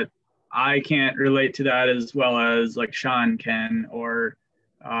is, but I can't relate to that as well as like Shawn can, or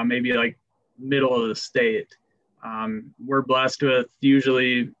maybe like middle of the state. We're blessed with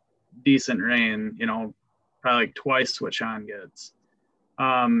usually decent rain, probably like twice what Shawn gets.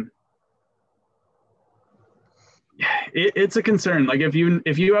 It's a concern. Like if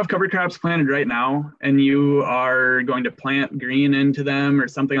you have cover crops planted right now and you are going to plant green into them or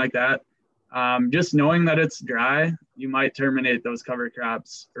something like that, just knowing that it's dry, you might terminate those cover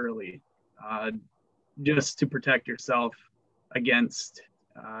crops early, just to protect yourself against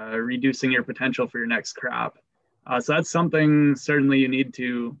reducing your potential for your next crop. So that's something certainly you need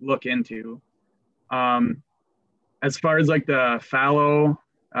to look into. As far as like the fallow,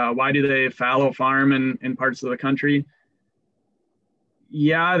 why do they fallow farm in parts of the country?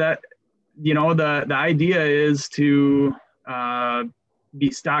 Yeah, that, the idea is to be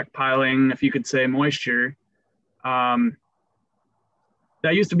stockpiling, if you could say, moisture. That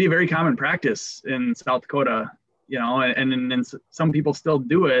used to be a very common practice in South Dakota, and some people still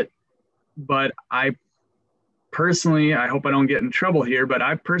do it. But I hope I don't get in trouble here, but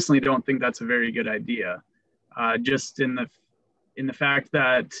I personally don't think that's a very good idea. Just in the fact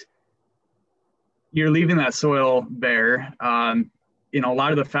that you're leaving that soil bare. A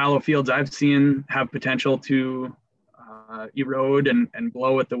lot of the fallow fields I've seen have potential to erode and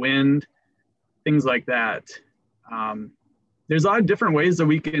blow with the wind, things like that. There's a lot of different ways that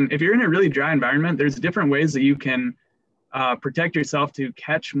we can, if you're in a really dry environment, there's different ways that you can protect yourself to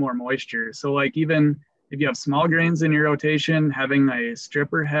catch more moisture. So like even if you have small grains in your rotation, having a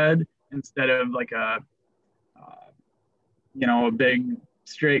stripper head instead of like a big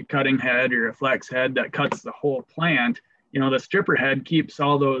straight cutting head or a flex head that cuts the whole plant, the stripper head keeps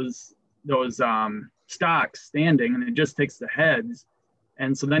all those stalks standing, and it just takes the heads.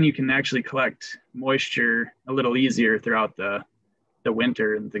 And so then you can actually collect moisture a little easier throughout the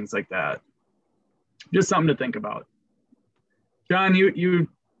winter and things like that. Just something to think about. Shawn, you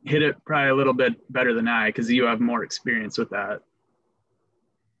hit it probably a little bit better than I, because you have more experience with that.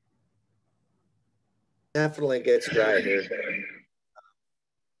 Definitely gets dry here.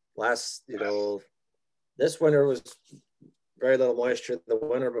 This winter was very little moisture. The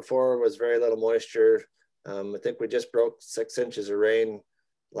winter before was very little moisture. I think we just broke 6 inches of rain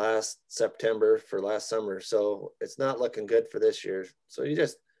last September for last summer. So it's not looking good for this year. So you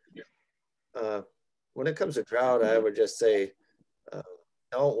just, when it comes to drought, I would just say,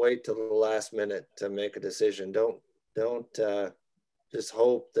 don't wait till the last minute to make a decision. Don't just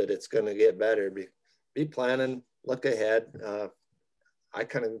hope that it's going to get better. Be planning look ahead. I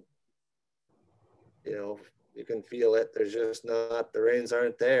kind of, you can feel it. There's just not, the rains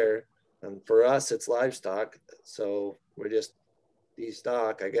aren't there. And for us, it's livestock. So we're just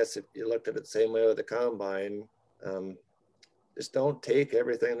destock. I guess if you looked at it the same way with the combine, just don't take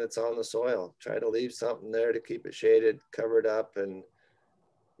everything that's on the soil. Try to leave something there to keep it shaded, covered up. And,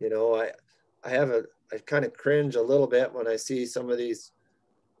 I kind of cringe a little bit when I see some of these,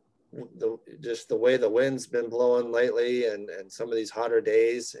 just the way the wind's been blowing lately and some of these hotter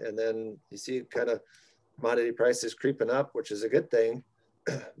days. And then you see kind of commodity prices creeping up, which is a good thing,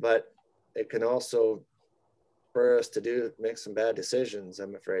 but it can also spur us to make some bad decisions,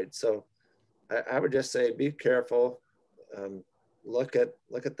 I'm afraid. So I would just say, be careful. Look at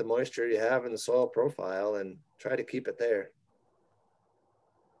the moisture you have in the soil profile and try to keep it there.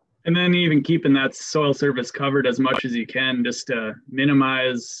 And then even keeping that soil surface covered as much as you can, just to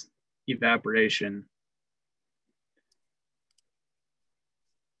minimize evaporation.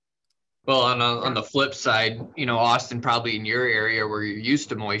 Well, on the flip side, Austin, probably in your area where you're used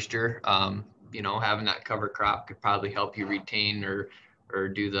to moisture, having that cover crop could probably help you retain or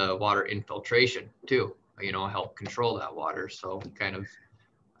do the water infiltration too, help control that water. So kind of,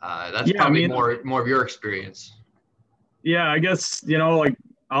 that's probably more of your experience. Yeah, I guess, like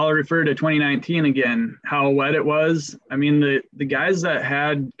I'll refer to 2019 again, how wet it was. I mean, the guys that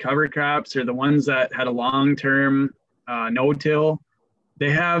had cover crops or the ones that had a long-term no-till,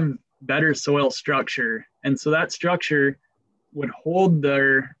 they have better soil structure. And so that structure would hold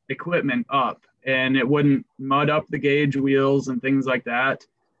their equipment up and it wouldn't mud up the gauge wheels and things like that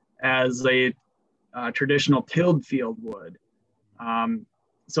as a traditional tilled field would.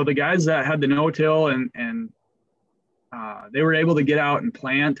 So the guys that had the no-till and they were able to get out and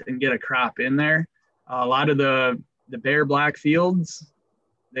plant and get a crop in there. A lot of the bare black fields,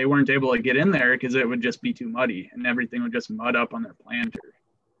 they weren't able to get in there because it would just be too muddy and everything would just mud up on their planter.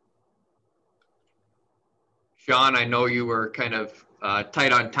 Shawn, I know you were kind of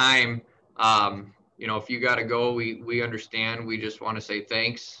tight on time. If you got to go, we understand. We just want to say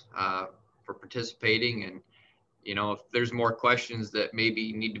thanks for participating. And, if there's more questions that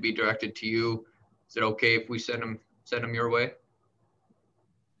maybe need to be directed to you, is it okay if we send them your way?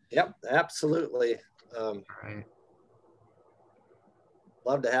 Yep, absolutely. All right.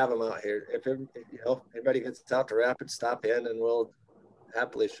 Love to have them out here. If anybody gets out to Rapids, stop in and we'll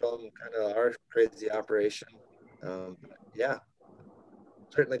happily show them kind of our crazy operation. Yeah,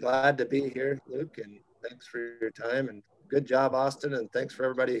 certainly glad to be here, Luke, and thanks for your time and good job, Austin, and thanks for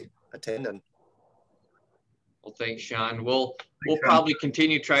everybody attending. Well, thanks, Shawn. We'll probably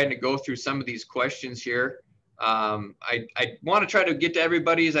continue trying to go through some of these questions here. I want to try to get to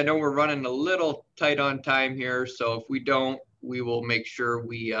everybody's. I know we're running a little tight on time here, so if we don't, we will make sure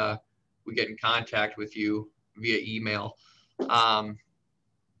we get in contact with you via email.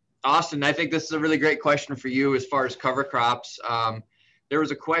 Austin, I think this is a really great question for you as far as cover crops. There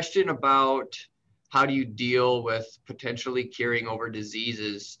was a question about how do you deal with potentially carrying over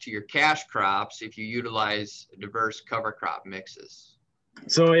diseases to your cash crops if you utilize diverse cover crop mixes?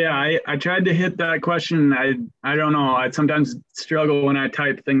 So yeah, I tried to hit that question. I don't know. I sometimes struggle when I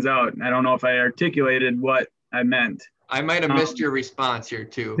type things out. I don't know if I articulated what I meant. I might have missed your response here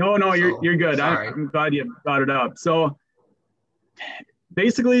too. No, you're good. I'm glad you brought it up. So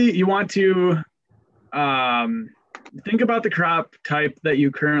basically you want to think about the crop type that you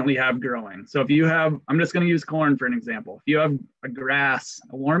currently have growing. So if you have, I'm just going to use corn for an example. If you have a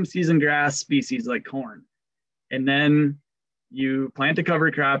warm season grass species like corn, and then you plant a cover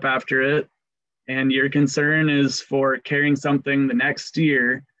crop after it, and your concern is for carrying something the next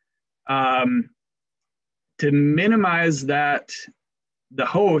year, to minimize that, the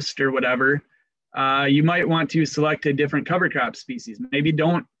host or whatever, you might want to select a different cover crop species. Maybe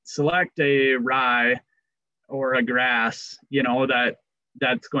don't select a rye or a grass,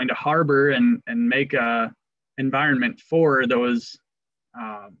 that's going to harbor and make a environment for those,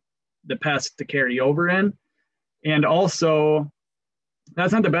 the pests to carry over in. And also,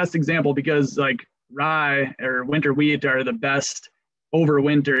 that's not the best example because like rye or winter wheat are the best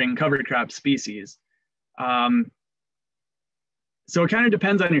overwintering cover crop species. So it kind of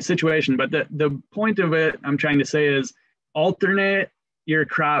depends on your situation, but the point of it I'm trying to say is alternate your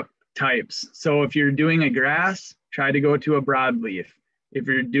crop types. So if you're doing a grass, try to go to a broadleaf. If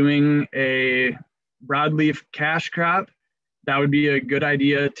you're doing a broadleaf cash crop, that would be a good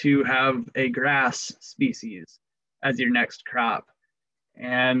idea to have a grass species as your next crop.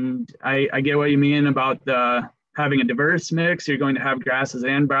 And I get what you mean about having a diverse mix. You're going to have grasses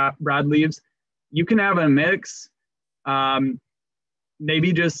and broadleaves. You can have a mix,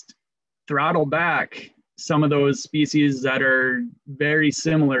 maybe just throttle back some of those species that are very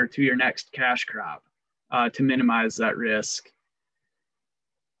similar to your next cash crop to minimize that risk.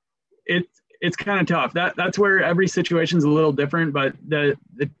 It's kind of tough. That's where every situation is a little different, but the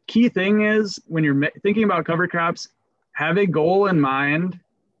key thing is when you're thinking about cover crops, have a goal in mind,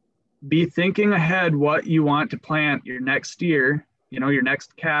 be thinking ahead what you want to plant your next year, your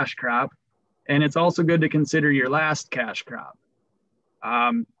next cash crop. And it's also good to consider your last cash crop.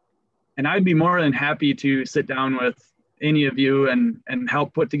 And I'd be more than happy to sit down with any of you and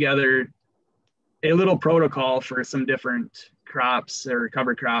help put together a little protocol for some different crops or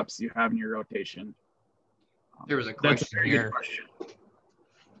cover crops you have in your rotation. There was a question here.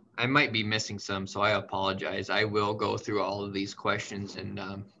 I might be missing some, so I apologize. I will go through all of these questions and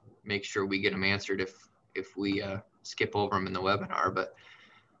make sure we get them answered if we skip over them in the webinar. But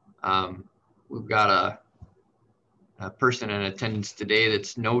we've got a person in attendance today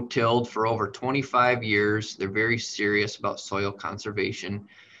that's no-tilled for over 25 years. They're very serious about soil conservation.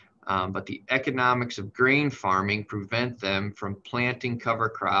 But the economics of grain farming prevent them from planting cover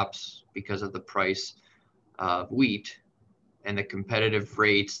crops because of the price of wheat and the competitive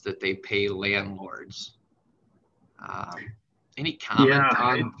rates that they pay landlords. Any comment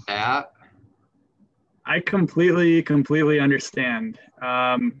on that? I completely understand.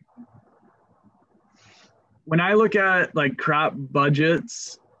 When I look at like crop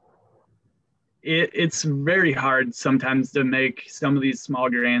budgets, it's very hard sometimes to make some of these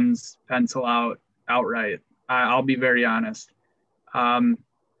small grains pencil out outright. I'll be very honest. And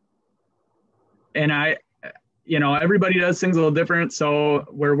everybody does things a little different. So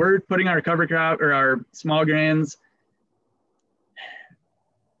where we're putting our cover crop or our small grains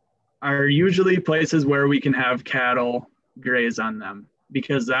are usually places where we can have cattle graze on them,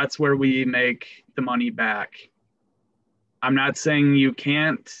 because that's where we make the money back. I'm not saying you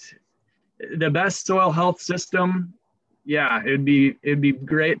can't. The best soil health system, it'd be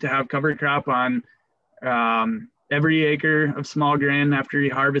great to have cover crop on every acre of small grain after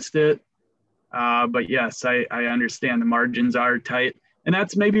you harvest it. But yes, I understand the margins are tight. And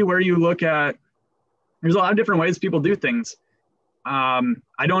that's maybe where you look at, there's a lot of different ways people do things.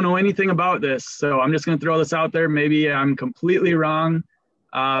 I don't know anything about this, so I'm just going to throw this out there. Maybe I'm completely wrong,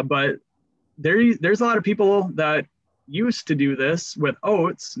 but there's a lot of people that used to do this with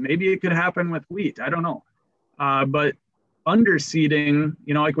oats. Maybe it could happen with wheat. I don't know. But underseeding,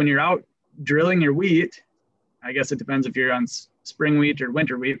 like when you're out drilling your wheat, I guess it depends if you're on spring wheat or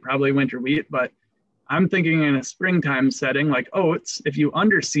winter wheat, probably winter wheat. But I'm thinking in a springtime setting like oats, if you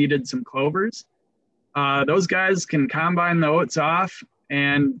underseeded some clovers, those guys can combine the oats off,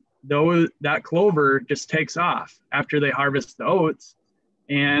 and that clover just takes off after they harvest the oats.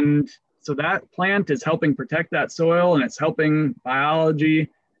 And so that plant is helping protect that soil, and it's helping biology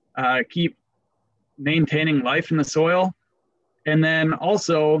keep maintaining life in the soil. And then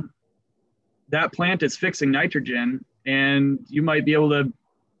also that plant is fixing nitrogen, and you might be able to,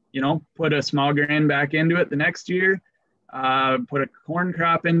 put a small grain back into it the next year, put a corn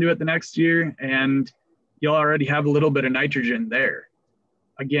crop into it the next year, and you'll already have a little bit of nitrogen there.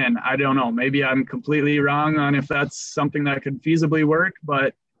 Again, I don't know, maybe I'm completely wrong on if that's something that could feasibly work,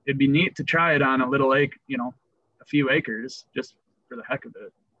 but it'd be neat to try it on a little a few acres, just for the heck of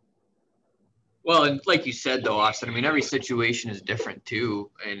it. Well, and like you said though, Austin, every situation is different too.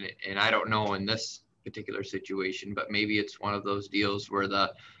 And I don't know in this particular situation, but maybe it's one of those deals where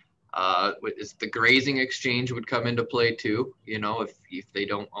the grazing exchange would come into play too. If they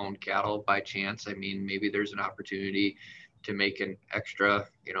don't own cattle by chance, maybe there's an opportunity to make an extra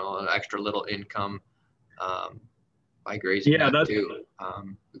little income by grazing that too.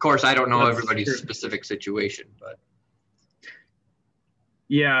 Of course, I don't know everybody's specific situation, but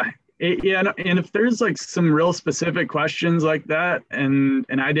and if there's like some real specific questions like that, and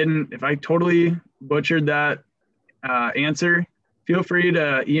if I totally butchered that answer, feel free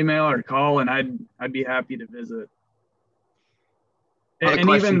to email or call, and I'd be happy to visit. And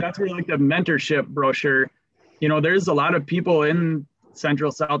even that's where like the mentorship brochure, there's a lot of people in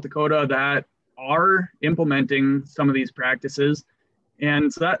Central South Dakota that are implementing some of these practices.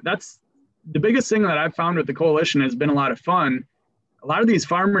 And so that's the biggest thing that I've found with the coalition has been a lot of fun. A lot of these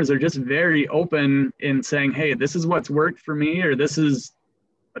farmers are just very open in saying, hey, this is what's worked for me, or this is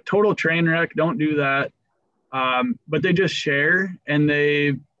a total train wreck, don't do that. But they just share, and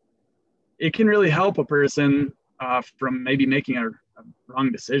it can really help a person from maybe making a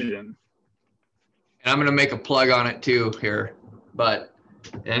wrong decision. And I'm going to make a plug on it too here, but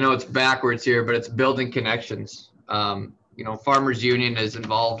I know it's backwards here, but it's building connections. Farmers Union is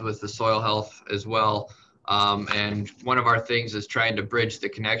involved with the soil health as well. And one of our things is trying to bridge the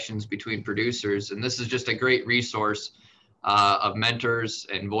connections between producers. And this is just a great resource of mentors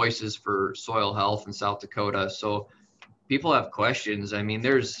and voices for soil health in South Dakota. So people have questions. I mean,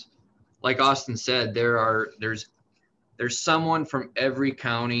 there's, like Austin said, there's someone from every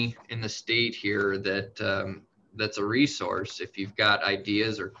county in the state here that that's a resource if you've got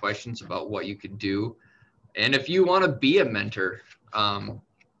ideas or questions about what you could do. And if you want to be a mentor,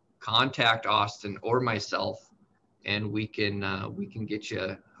 contact Austin or myself, and we can get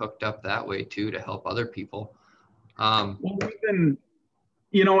you hooked up that way too to help other people. Well,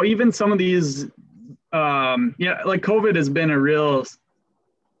 even some of these, like COVID has been a real,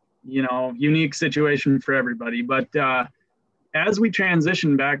 unique situation for everybody. But as we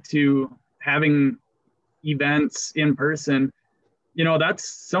transition back to having events in person, that's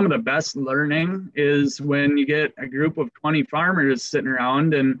some of the best learning is when you get a group of 20 farmers sitting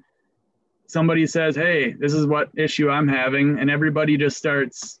around and somebody says, hey, this is what issue I'm having, and everybody just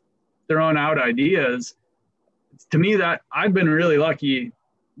starts throwing out ideas. To me, that I've been really lucky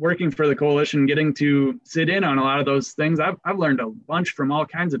working for the coalition, getting to sit in on a lot of those things. I've learned a bunch from all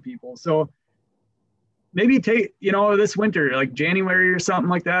kinds of people. So maybe take, this winter, like January or something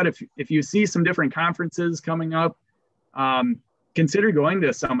like that, if you see some different conferences coming up, consider going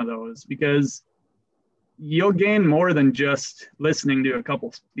to some of those, because you'll gain more than just listening to a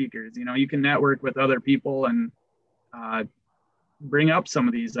couple speakers. You can network with other people and bring up some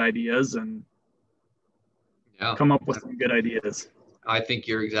of these ideas and come up with some good ideas. I think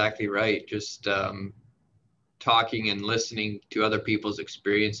you're exactly right. Just talking and listening to other people's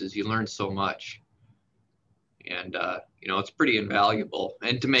experiences, you learn so much. And, it's pretty invaluable.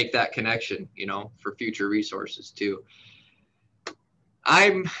 And to make that connection, for future resources too.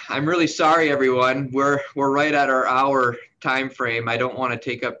 I'm really sorry, everyone. We're right at our hour time frame. I don't want to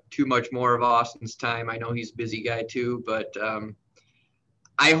take up too much more of Austin's time. I know he's a busy guy too, but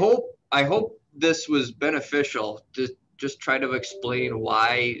I hope this was beneficial to just try to explain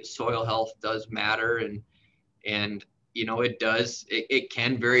why soil health does matter, and it does. It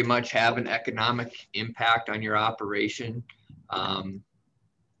can very much have an economic impact on your operation.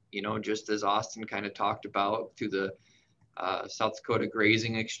 Just as Austin kind of talked about through the South Dakota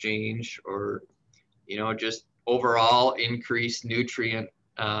Grazing Exchange, or just overall increased nutrients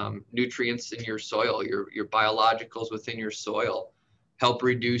in your soil, your biologicals within your soil, help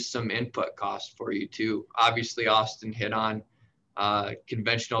reduce some input costs for you too. Obviously, Austin hit on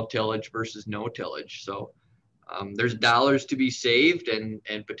conventional tillage versus no tillage. So there's dollars to be saved and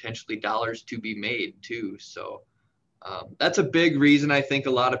potentially dollars to be made too. So that's a big reason I think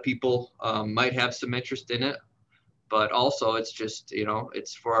a lot of people might have some interest in it. But also it's just,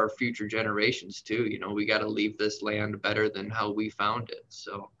 it's for our future generations too. We got to leave this land better than how we found it.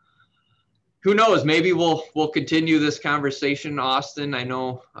 So who knows, maybe we'll continue this conversation, Austin. I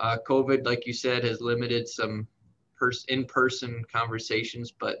know COVID, like you said, has limited some in-person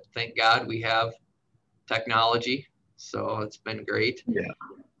conversations, but thank God we have technology. So it's been great. Yeah.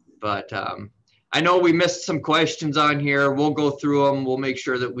 But I know we missed some questions on here. We'll go through them. We'll make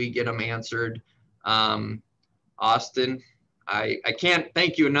sure that we get them answered. Austin, I can't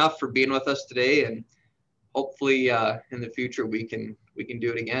thank you enough for being with us today, and hopefully in the future we can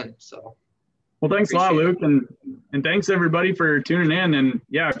do it again. So, well, thanks a lot, Luke, and thanks everybody for tuning in. And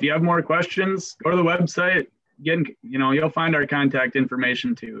yeah, if you have more questions, go to the website. You'll find our contact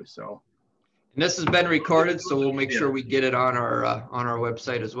information too. So, and this has been recorded, so we'll make sure we get it on our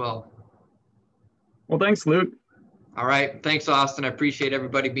website as well. Well, thanks, Luke. All right, thanks, Austin. I appreciate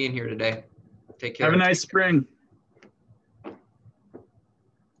everybody being here today. Take care. Have a nice spring.